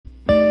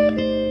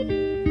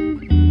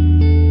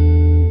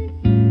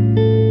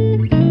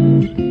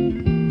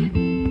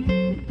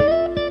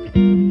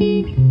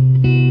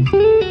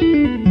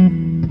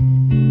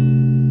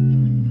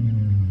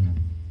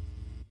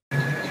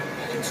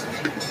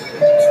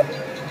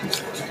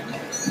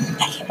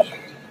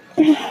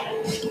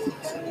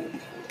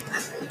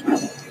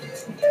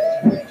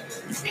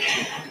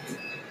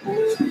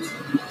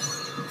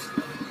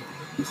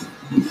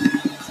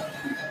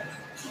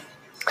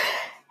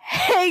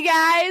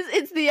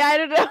I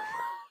don't know.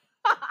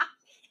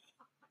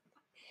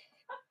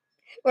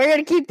 We're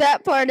going to keep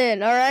that part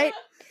in, all right?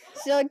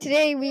 So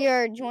today we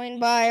are joined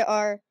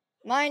by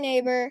my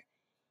neighbor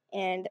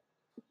and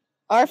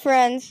our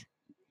friends.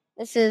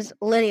 This is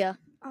Lydia.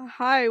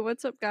 Hi,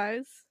 what's up,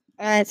 guys?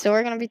 All right, so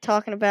we're going to be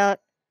talking about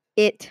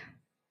It,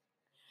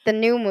 the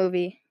new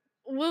movie.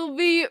 We'll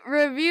be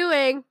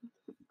reviewing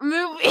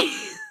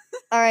movies.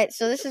 All right,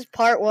 so this is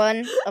part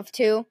 1 of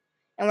 2,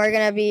 and we're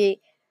going to be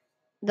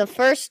the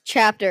first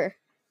chapter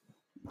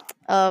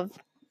of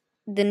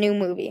the new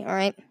movie, all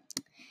right?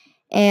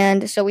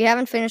 And so we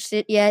haven't finished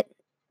it yet.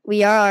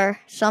 We are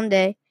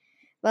someday.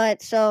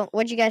 But so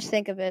what'd you guys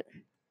think of it?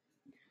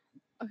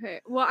 Okay,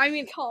 well, I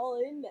mean,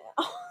 call in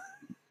now.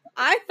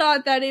 I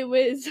thought that it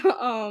was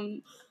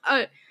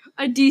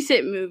a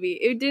decent movie.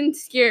 It didn't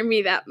scare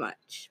me that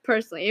much,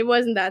 personally. It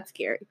wasn't that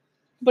scary,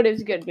 but it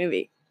was a good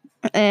movie.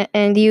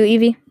 And you,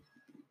 Evie?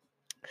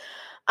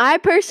 I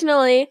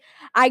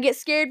get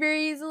scared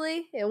very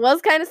easily. It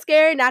was kind of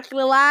scary, not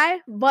gonna lie,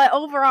 but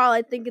overall,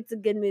 I think it's a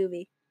good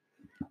movie.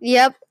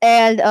 Yep,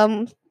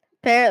 and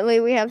apparently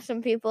we have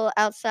some people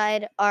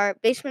outside our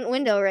basement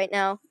window right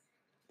now.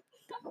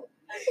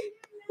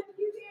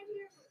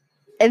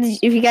 And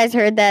if you guys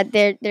heard that,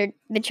 they're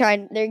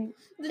trying to break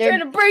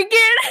in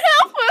and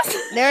help us.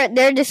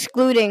 They're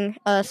excluding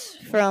us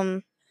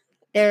from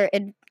their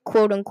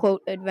quote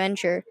unquote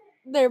adventure.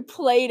 Their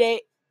play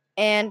date.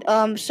 And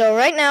so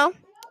right now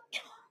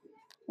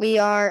we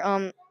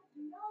are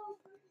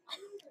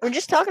we're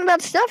just talking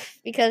about stuff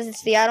because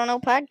it's the I Don't Know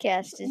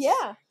podcast.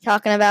 It's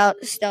talking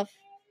about stuff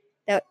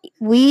that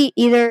we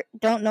either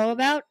don't know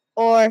about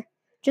or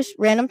just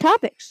random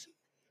topics.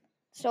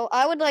 So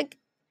I would like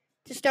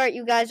to start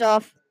you guys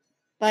off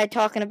by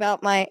talking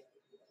about my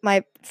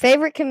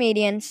favorite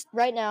comedian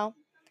right now.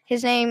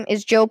 His name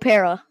is Joe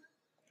Pera.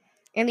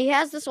 And he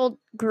has this old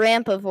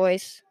grandpa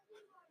voice,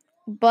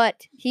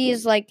 but he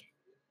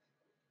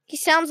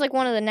sounds like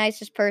one of the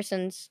nicest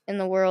persons in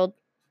the world.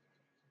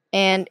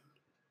 And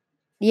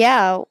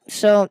yeah,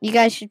 so you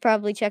guys should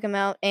probably check him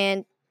out.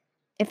 And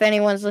if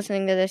anyone's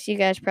listening to this, you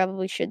guys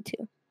probably should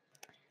too.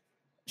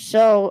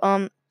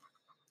 So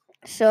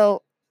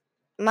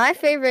my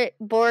favorite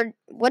board.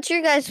 What's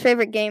your guys'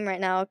 favorite game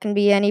right now? It can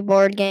be any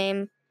board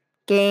game,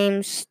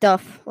 games,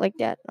 stuff like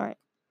that. All right,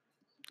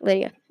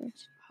 Lydia.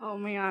 Oh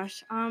my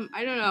gosh. I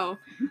don't know.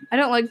 I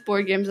don't like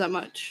board games that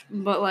much,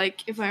 but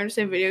like if I were to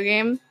say video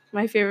game,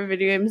 my favorite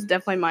video game is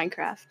definitely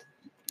Minecraft.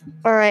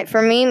 All right,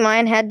 for me,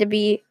 mine had to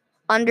be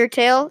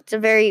Undertale. It's a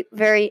very,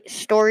 very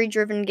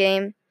story-driven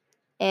game,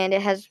 and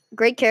it has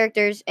great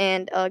characters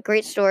and a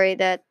great story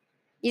that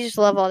you just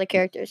love all the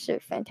characters. They're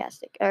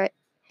fantastic. All right,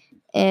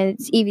 and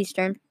it's Evie's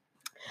turn.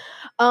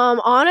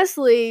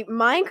 Honestly,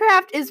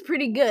 Minecraft is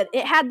pretty good.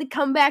 It had the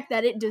comeback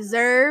that it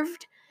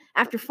deserved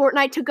after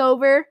Fortnite took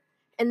over.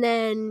 And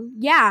then,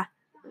 yeah,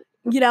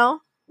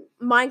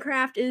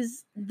 Minecraft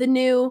is the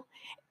new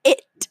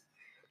it.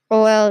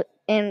 Well,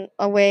 in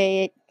a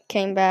way, it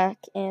came back,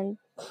 and,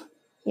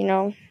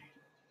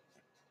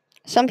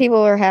 some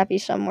people were happy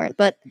somewhere.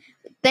 But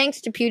thanks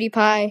to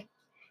PewDiePie,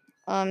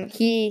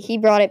 he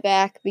brought it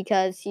back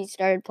because he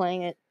started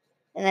playing it,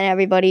 and then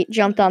everybody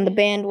jumped on the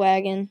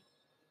bandwagon.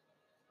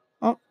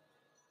 Oh,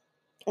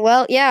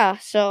 well, yeah,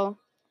 so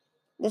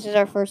this is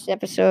our first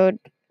episode,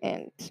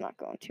 and it's not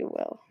going too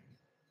well.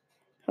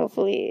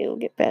 Hopefully it'll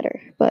get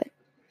better, but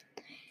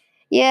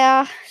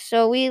yeah,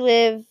 so we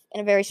live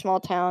in a very small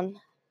town.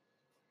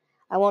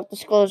 I won't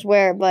disclose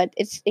where, but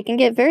it can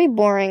get very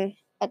boring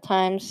at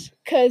times.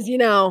 Because,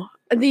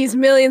 these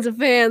millions of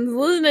fans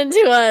listening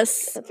to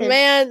us,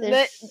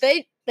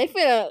 they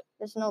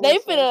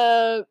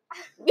finna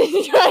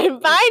try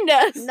and find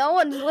us. No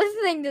one's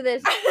listening to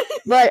this.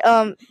 But,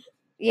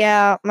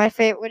 yeah, what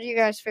are you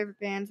guys' favorite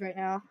bands right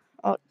now?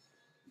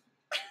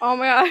 Oh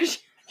my gosh.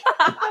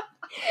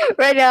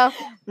 Right now,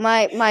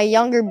 my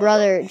younger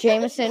brother,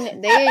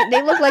 Jameson,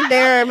 they look like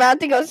they're about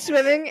to go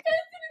swimming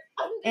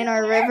in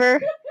our river.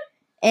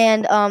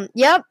 And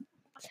yep,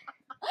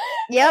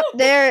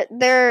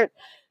 they're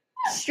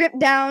stripped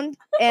down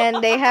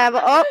and they have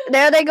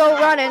there they go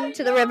running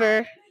to the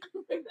river.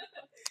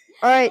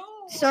 All right.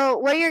 So,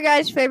 what are your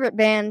guys' favorite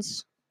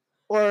bands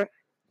or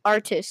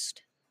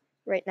artists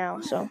right now?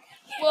 So,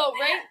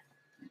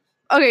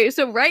 Okay,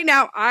 so right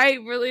now I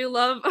really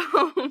love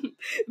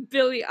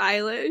Billie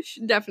Eilish,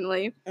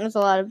 definitely. as a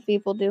lot of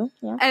people do.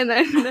 Yeah. And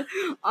then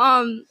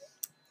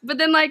but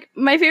then like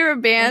my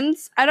favorite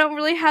bands, I don't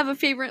really have a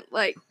favorite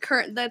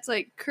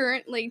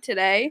currently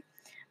today.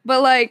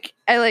 But like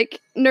I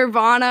like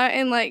Nirvana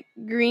and like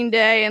Green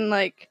Day and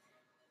like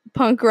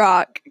punk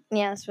rock.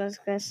 Yeah, that's what I was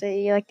gonna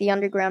say. You like the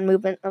underground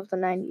movement of the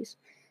 90s.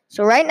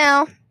 So right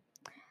now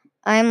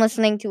I'm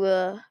listening to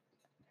a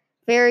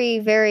very,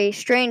 very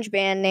strange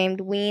band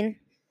named Ween.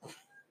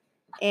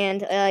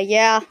 And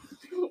yeah,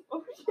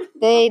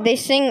 they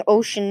sing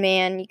Ocean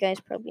Man. You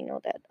guys probably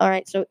know that. All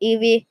right, so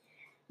Evie,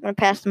 I'm gonna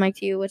pass the mic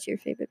to you. What's your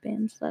favorite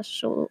band /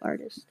 solo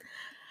artist?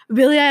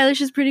 Billie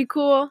Eilish is pretty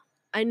cool.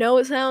 I know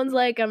it sounds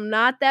like I'm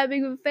not that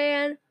big of a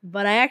fan,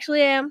 but I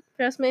actually am.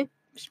 Trust me,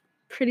 it's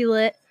pretty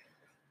lit.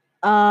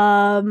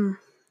 I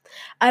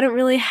don't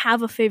really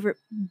have a favorite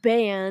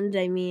band.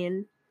 I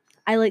mean,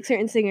 I like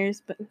certain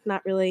singers, but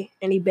not really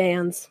any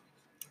bands.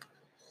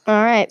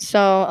 All right, so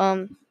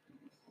I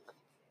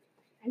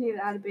need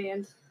to add a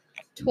band.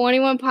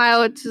 21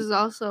 Pilots is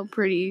also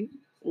pretty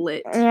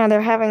lit. yeah,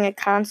 they're having a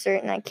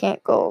concert and I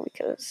can't go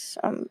because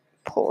I'm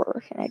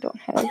poor and I don't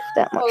have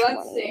that much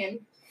money.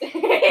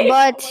 Same.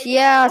 But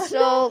yeah,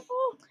 so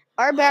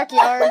our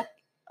backyard.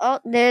 Oh,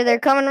 they're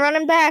coming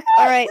running back.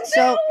 All right,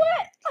 so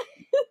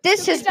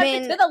this has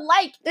been to the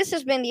light. the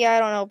I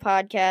Don't Know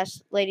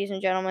podcast, ladies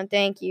and gentlemen.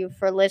 Thank you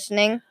for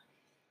listening,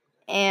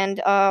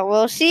 and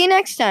we'll see you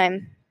next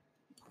time.